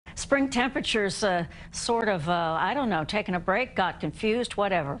spring temperatures sort of, I don't know, taking a break, got confused,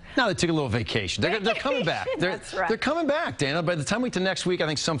 whatever. No, they took a little vacation. They're coming back. That's right. They're coming back, Dana. By the time we get to next week, I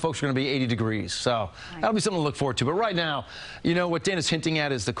think some folks are going to be 80 degrees. So that'll be something to look forward to. But right now, you know, what Dana's hinting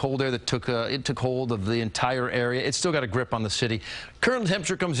at is the cold air that took hold of the entire area. It's still got a grip on the city. Current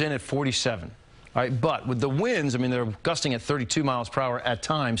temperature comes in at 47. All right, but with the winds, I mean, they're gusting at 32 miles per hour at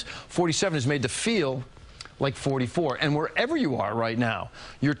times. 47 is made to feel like 44. And wherever you are right now,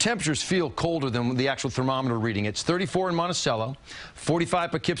 your temperatures feel colder than the actual thermometer reading. It's 34 in Monticello,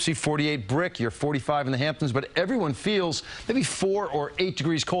 45 Poughkeepsie, 48 Brick, you're 45 in the Hamptons, but everyone feels maybe 4 or 8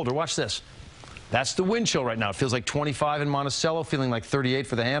 degrees colder. Watch this. That's the wind chill right now. It feels like 25 in Monticello, feeling like 38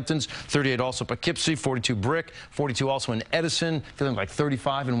 for the Hamptons, 38 also Poughkeepsie, 42 Brick, 42 also in Edison, feeling like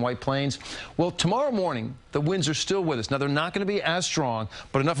 35 in White Plains. Well, tomorrow morning, the winds are still with us. Now, they're not going to be as strong,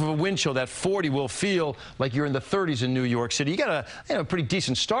 but enough of a wind chill that 40 will feel like you're in the 30s in New York City. You got a pretty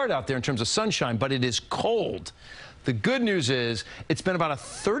decent start out there in terms of sunshine, but it is cold. The good news is it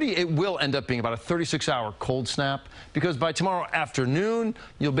will end up being about a 36-hour cold snap, because by tomorrow afternoon,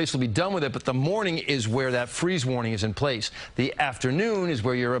 you'll basically be done with it, but the morning is where that freeze warning is in place. The afternoon is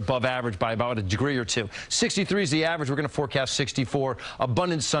where you're above average by about a degree or two. 63 is the average. We're going to forecast 64.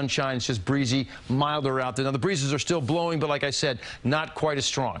 Abundant sunshine. It's just breezy, milder out there. Now, the breezes are still blowing, but like I said, not quite as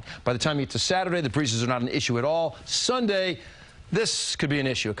strong. By the time you get to Saturday, the breezes are not an issue at all. Sunday, this could be an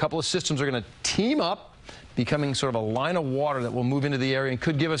issue. A couple of systems are going to team up, becoming sort of a line of water that will move into the area and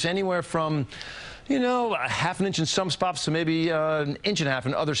could give us anywhere from, you know, a half an inch in some spots to maybe an inch and a half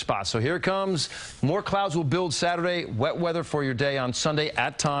in other spots. So here it comes. More clouds will build Saturday. Wet weather for your day on Sunday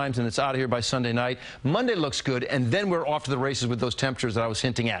at times, and it's out of here by Sunday night. Monday looks good, and then we're off to the races with those temperatures that I was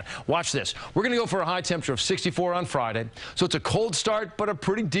hinting at. Watch this. We're going to go for a high temperature of 64 on Friday. So it's a cold start, but a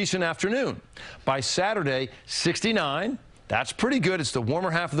pretty decent afternoon. By Saturday, 69. That's pretty good. It's the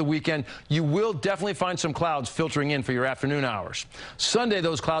warmer half of the weekend. You will definitely find some clouds filtering in for your afternoon hours. Sunday,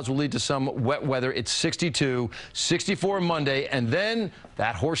 those clouds will lead to some wet weather. It's 62, 64 Monday, and then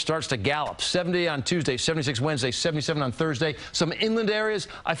that horse starts to gallop. 70 on Tuesday, 76 Wednesday, 77 on Thursday. Some inland areas,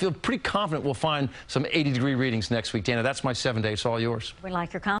 I feel pretty confident we'll find some 80-degree readings next week. Dana, that's my 7 day. It's all yours. We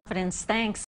like your confidence. Thanks.